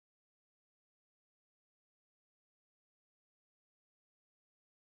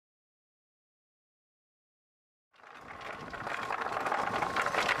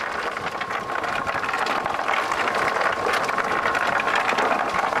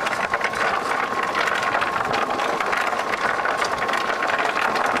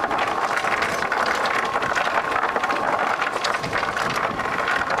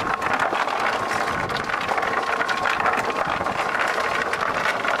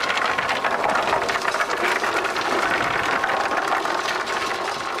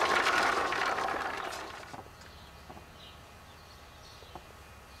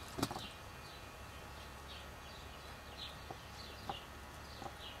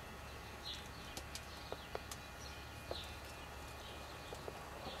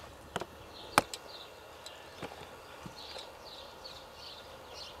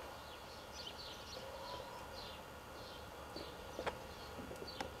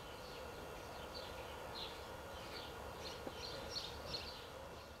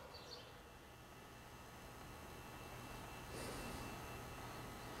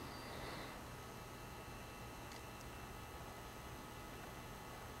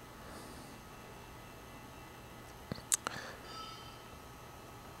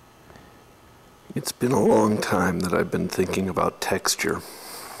It's been a long time that I've been thinking about texture.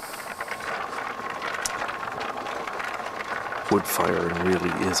 Wood firing really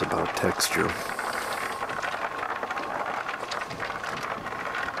is about texture.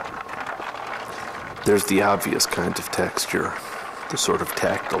 There's the obvious kind of texture, the sort of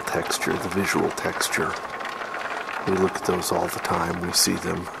tactile texture, the visual texture. We look at those all the time, we see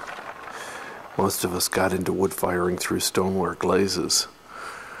them. Most of us got into wood firing through stoneware glazes,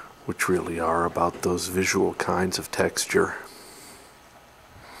 which really are about those visual kinds of texture.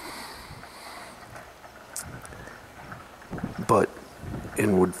 But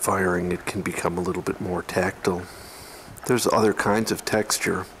in wood firing it can become a little bit more tactile. There's other kinds of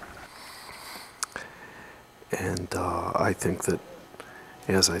texture, and I think that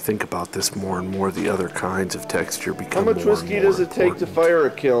as I think about this more and more, the other kinds of texture become more and more important. How much whiskey does it take to fire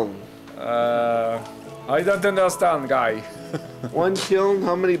a kiln? I don't understand, guy. One kiln,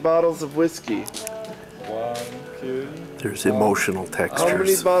 how many bottles of whiskey? One kiln. There's emotional textures. How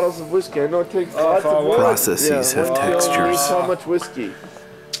many bottles of whiskey? I know it takes lots of wood. Processes have textures. How much whiskey?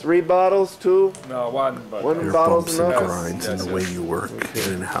 3 bottles, 2? No, one. But one your bottle's bumps and enough? grinds and the way you work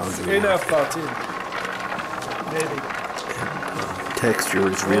and how you enough, work. Maybe. Texture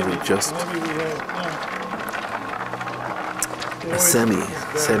is really just a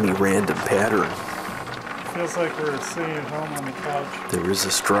semi-random pattern. Feels like we're sitting at home on the couch. There is a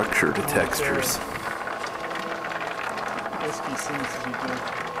structure to textures. Whiskey seems to be good.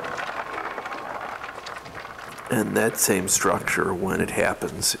 And that same structure, when it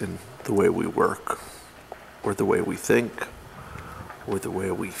happens in the way we work, or the way we think, or the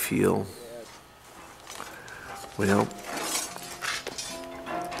way we feel, well,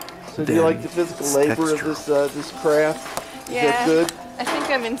 so do you like the physical labor of this craft? Is that good? I think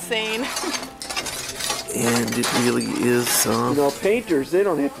I'm insane. And it really is you know, painters, they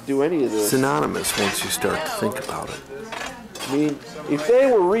don't have to do any of this. synonymous once you start to think about it. I mean, if they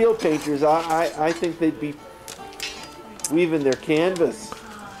were real painters, I think they'd be weaving their canvas.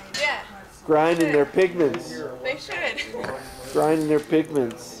 Yeah. Grinding their pigments. They should. Grinding their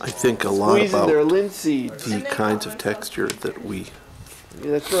pigments. I think a lot Squeezing about their linseed. the kinds of texture that we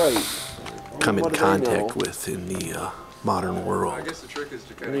that's right. come in contact with in the modern world.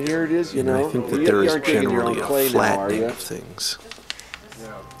 I mean, here it is, you know. I think that there is generally a flattening of things.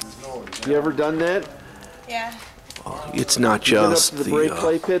 You ever done that? Yeah. It's not just the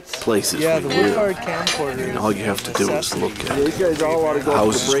places we live. And all you have to do is look at the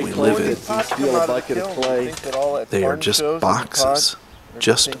houses we live in. They are just boxes,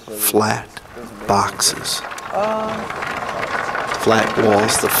 just flat boxes. Flat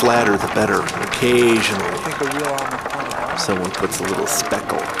walls, the flatter the better. Occasionally, someone puts a little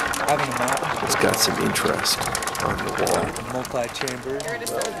speckle. It's got some interest on the wall. Multi-chamber.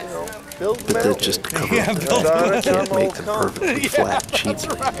 But that just covers them. We can't make them perfectly flat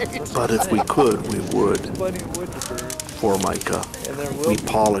cheaply. But if we could, we would. Formica. We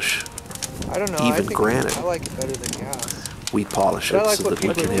polish even granite. I like it better than gas. We polish it so that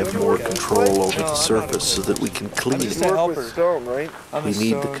we can have more control over the surface, so that we can clean it. You work with stone, right? We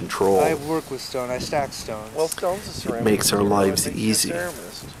need the control. I work with stone. I stack stones. Well, stone's a ceramic. It makes our lives easy.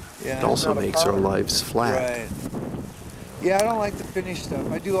 It also makes our lives flat. Right. Yeah, I don't like the finished stuff.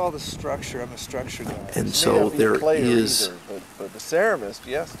 I do all the structure. I'm a structure guy. And so there is but the ceramist,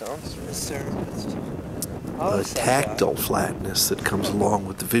 yes, stone's ceramist. a tactile flatness that comes along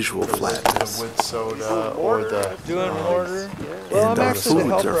with the visual flatness. The wood soda or the doing mortar. And our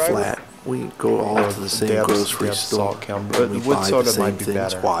foods are flat. We go all to the same grocery store and we buy the same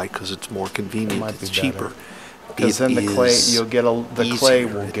things. Why? Because it's more convenient. It's cheaper. Because then the clay, you'll get the clay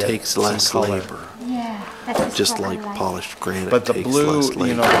will get it takes less labor. Yeah, just like polished granite. But the takes blue, less labor.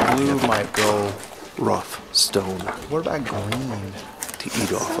 you know, the blue might go rough stone. What about green? To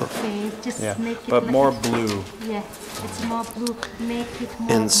eat off of. Okay, just yeah, make it but like more blue. Yeah, it's more blue. Make it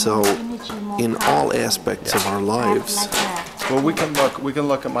more. And so, in all aspects of our lives, well, we can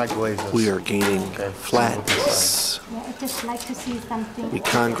look at my glazes. We are gaining flatness. Yeah, I just like to see something. We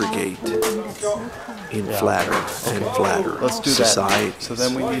congregate in flatter and flatter society. So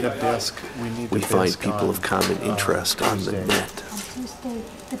then we need a bisque. We find people of common interest on the net.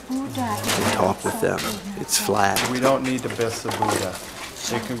 And talk with them. It's flat. We don't need to bisque the Buddha.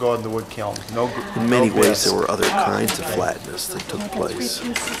 It can go in the wood kiln. In many ways, there were other kinds of flatness that took place.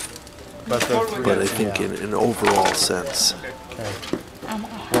 But I think in an overall sense,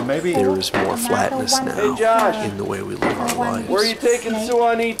 maybe there is more flatness now Hey, Josh. in the way we live our lives. Where are you taking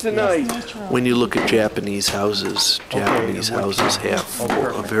Suwani tonight? When you look at Japanese houses wood have for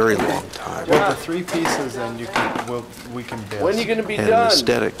a very long time with the 3 pieces, and we can build. When are you going to be had an done?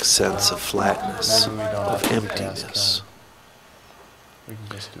 aesthetic sense of flatness, Maybe we don't of have to emptiness. We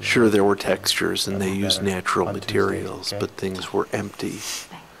can just do Sure, that. there were textures and they used Better natural on Tuesday, materials, okay? but things were empty,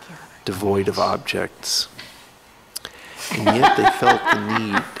 devoid of objects. And yet they felt the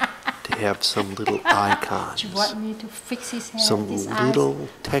need to have some little icons, Do you want me to fix his hair? some his eyes? little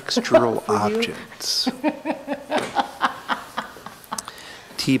textural For you? objects.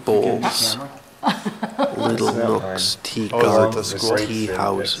 Tea bowls, little nooks, tea Oh, is that the gardens, school? tea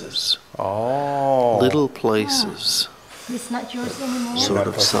houses, Oh. little places, It's not yours anymore. sort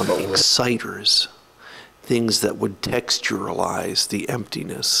of some exciters, things that would texturalize the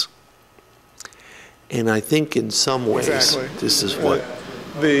emptiness. And I think in some ways, Exactly. this is what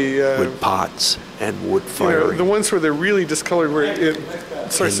The wood pots and wood you know, firing the ones where they're really discolored, where it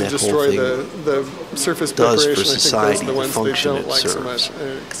starts And to that whole destroy the surface does for preparation. I think those society, are the the ones they function don't it like so serves, much,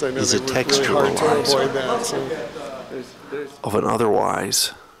 because I know is they a work really hard to texturalizer. avoid that. So. of an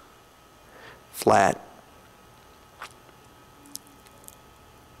otherwise flat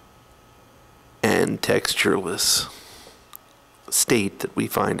and textureless state that we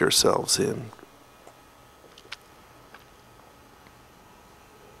find ourselves in.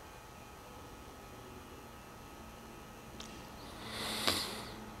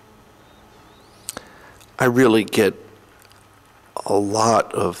 I really get a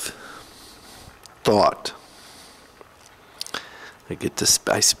lot of thought.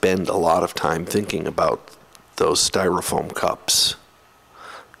 I spend a lot of time thinking about those styrofoam cups.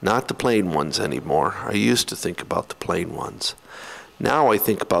 Not the plain ones anymore. I used to think about the plain ones. Now I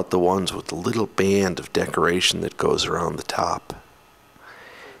think about the ones with the little band of decoration that goes around the top.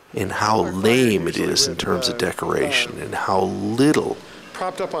 And how lame it is in terms of decoration, and how little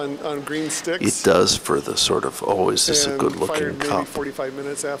Propped up on green sticks. it does for the sort of, oh, is this a and good looking fired maybe cup? 45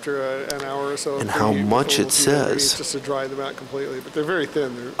 minutes after an hour or so. And of how heat much with it a little heat says just to dry them out completely. But they're very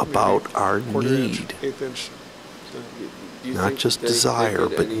thin. They're about maybe our quarter inch, need. eighth inch. Not just desire,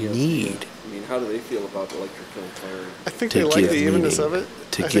 but need. I mean, how do they feel about electric kiln firing? I think To they like give the evenness of meaning,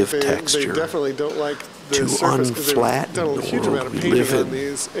 it. to I give think texture, They definitely don't like the to surface because they've unflatten done a the huge world amount of we painting live on in.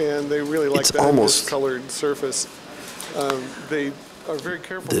 these, and they really like It's that almost- discolored surface. They are very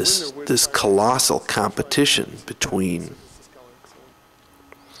careful when This they're wood this firing. colossal competition between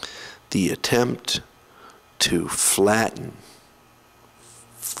the attempt to flatten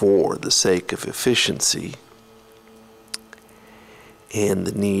for the sake of efficiency and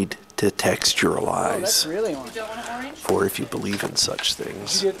the need to texturalize Really orange. for, if you believe in such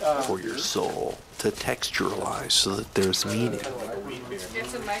things, for your soul to texturalize so that there's meaning.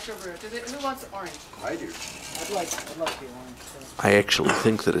 It's a microbrew. Who wants orange? I do. I'd like the orange. I actually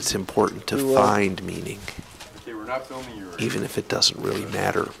think that it's important to find meaning, Okay, we're not filming you. even if it doesn't really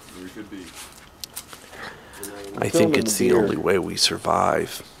matter. We could be. I think filming it's the the beer. only way we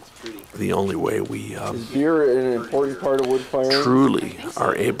survive, the only way we Is beer an important part of wood firing? truly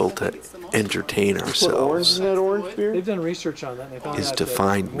are able to entertain Put orange ourselves. in that orange beer? They've done research on that, and they found Is out to that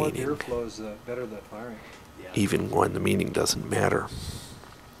find the more meaning. beer flows, the better the firing. Even when the meaning doesn't matter.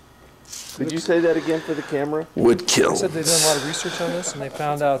 Could you say that again for the camera? Wood They kills. said they've done a lot of research on this, and they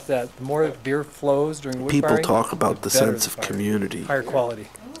found out that the more beer flows during wood People firing, talk about the better sense of firing. community, Higher quality.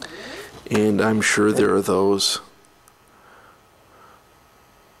 and I'm sure there are those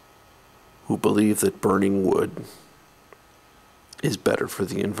who believe that burning wood is better for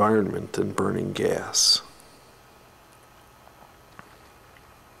the environment than burning gas.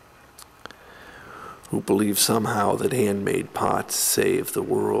 Who believe somehow that handmade pots save the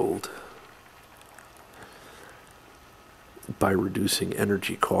world by reducing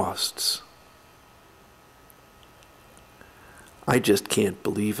energy costs. I just can't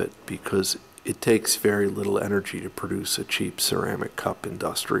believe it because it takes very little energy to produce a cheap ceramic cup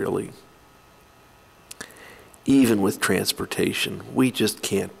industrially. Even with transportation, we just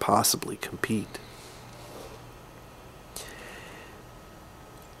can't possibly compete.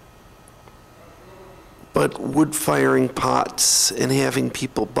 But wood-firing pots and having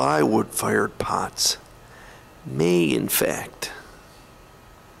people buy wood-fired pots may, in fact,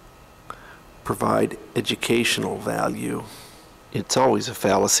 provide educational value. It's always a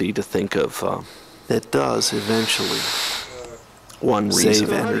fallacy to think of that does eventually save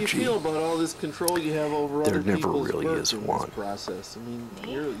So how do you energy. feel about all this control you have over There other never people's really work is in one. this process? I mean, One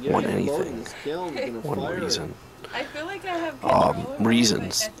you're loading anything. this kiln, you're gonna One fire it. reason. I feel like I have control over it,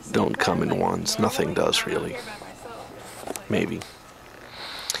 Reasons but at the same don't come time, in like, ones. Nothing normally does I'm out really. here by myself. Like, Maybe.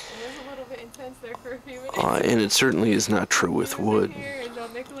 And it certainly is not true with wood.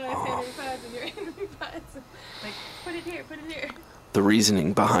 The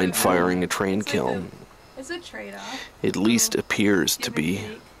reasoning behind firing a train kiln It's a trade-off. at least appears to be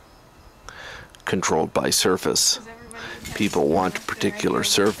controlled by surface. People want a particular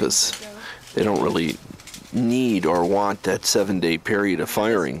surface. They don't really need or want that 7-day period of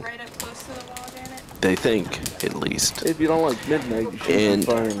firing. They think, at least. If you don't like midnight, you shouldn't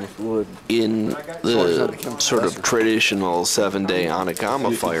be firing with wood. In the sort of traditional 7-day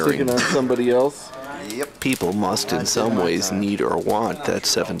Anagama firing, Sticking on somebody else. people must in some ways need or want that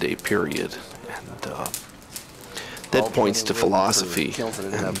 7-day period. And that points to philosophy.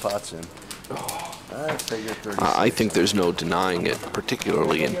 I think there's no denying it,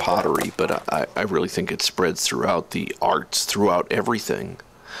 particularly in pottery, but I really think it spreads throughout the arts, throughout everything.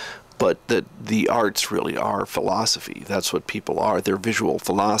 But that the arts really are philosophy. That's what people are. They're visual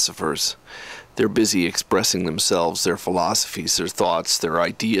philosophers. They're busy expressing themselves, their philosophies, their thoughts, their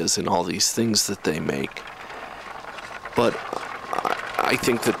ideas, and all these things that they make. But I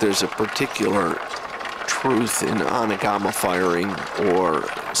think that there's a particular truth in Anagama firing or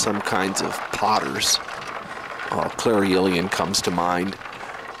some kinds of potters. Clarielian comes to mind,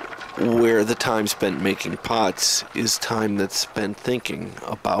 where the time spent making pots is time that's spent thinking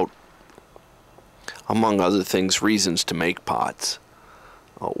about, among other things, reasons to make pots.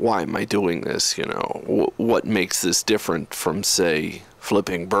 Why am I doing this? You know, what makes this different from, say,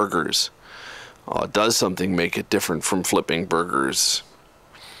 flipping burgers? Does something make it different from flipping burgers?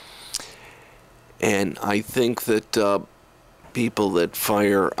 And I think that people that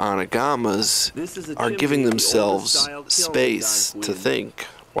fire Anagamas are giving themselves space to think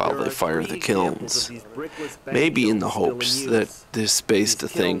while they fire the kilns. Maybe in the hopes that there's space to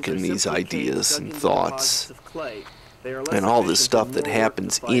think in these ideas and thoughts and all this stuff that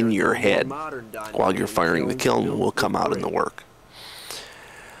happens in your head while you're firing the kiln will come out in the work.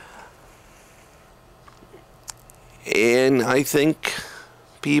 And I think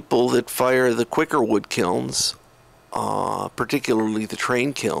people that fire the quicker wood kilns, particularly the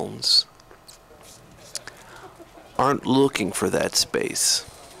train kilns, aren't looking for that space.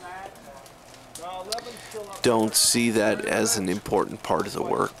 Don't see that as an important part of the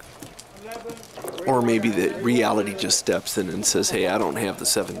work. Or maybe the reality just steps in and says, hey, I don't have the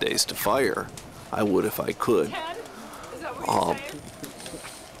 7 days to fire. I would if I could.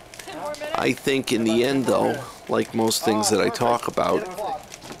 I think in the end, though, like most things that I talk about,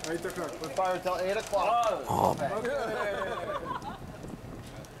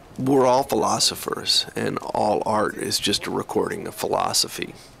 we're all philosophers, and all art is just a recording of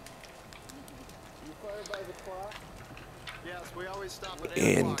philosophy.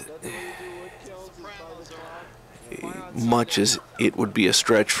 And much as it would be a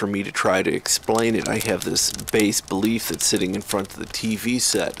stretch for me to try to explain it, I have this base belief that sitting in front of the TV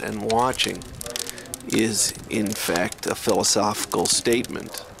set and watching is, in fact, a philosophical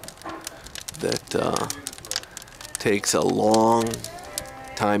statement that takes a long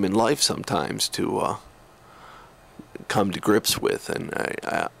time in life sometimes to come to grips with, and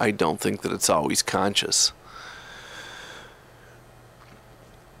I don't think that it's always conscious.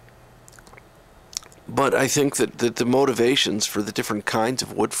 But I think that the motivations for the different kinds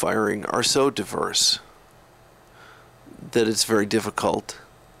of wood firing are so diverse that it's very difficult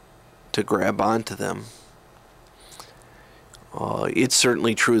to grab onto them. It's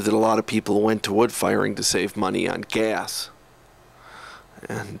certainly true that a lot of people went to wood firing to save money on gas.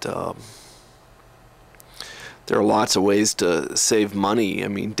 And there are lots of ways to save money. I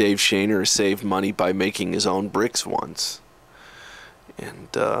mean, Dave Shaner saved money by making his own bricks once. And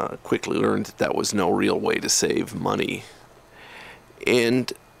quickly learned that that was no real way to save money.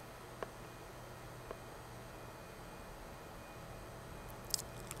 And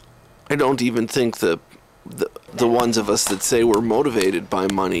I don't even think the ones of us that say we're motivated by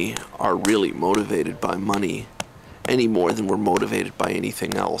money are really motivated by money any more than we're motivated by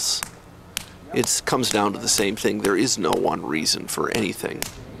anything else. It comes down to the same thing. There is no one reason for anything.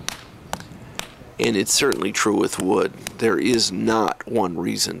 And it's certainly true with wood. There is not one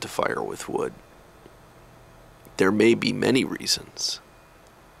reason to fire with wood. There may be many reasons,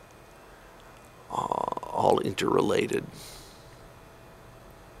 all interrelated.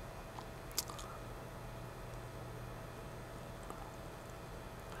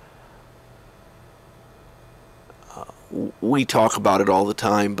 We talk about it all the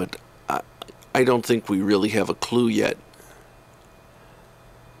time, but I don't think we really have a clue yet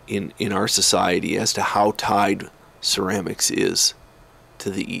in our society as to how tied ceramics is to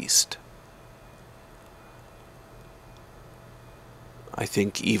the East. I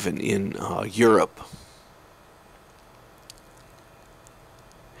think even in Europe,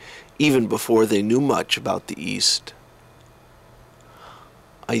 even before they knew much about the East,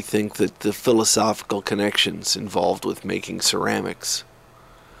 I think that the philosophical connections involved with making ceramics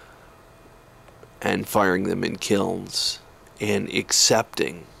and firing them in kilns and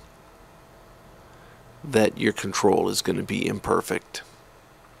accepting that your control is going to be imperfect.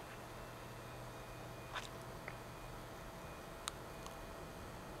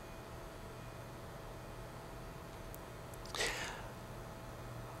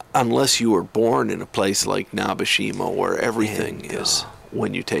 Unless you were born in a place like Nabashima where everything is,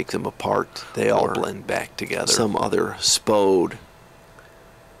 when you take them apart, they all blend back together. Some other Spode.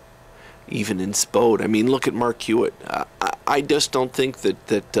 Even in Spode. I mean, look at Mark Hewitt. I just don't think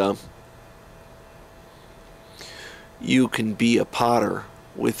that you can be a potter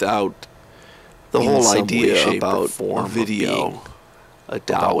without the whole idea about a video,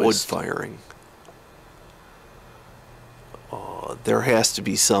 about wood firing. There has to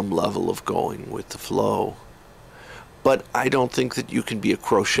be some level of going with the flow. But I don't think that you can be a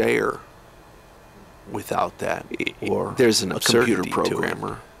crocheter without that. Or there's a computer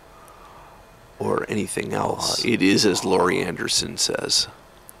programmer or anything else. It is, as Laurie Anderson says,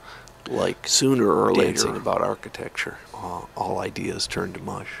 like sooner or later about architecture, all ideas turn to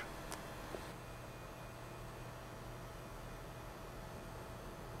mush.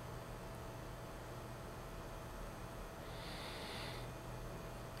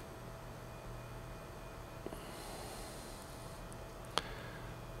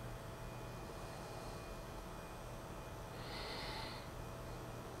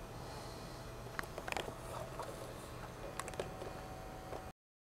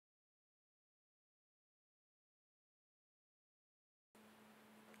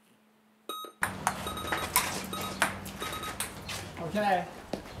 Okay.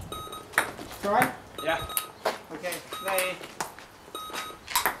 Sorry? Yeah. Okay, play.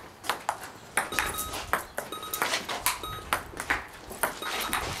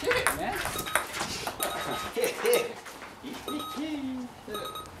 Shit, man.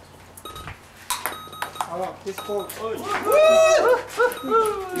 Oh, this ball.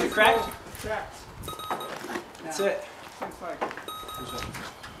 You cracked? Cracked. That's it. Looks like.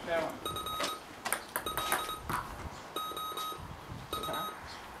 That one.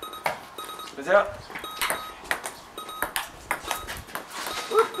 Is it up?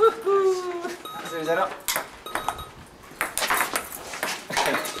 Is that up?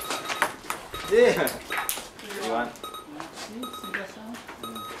 Yeah.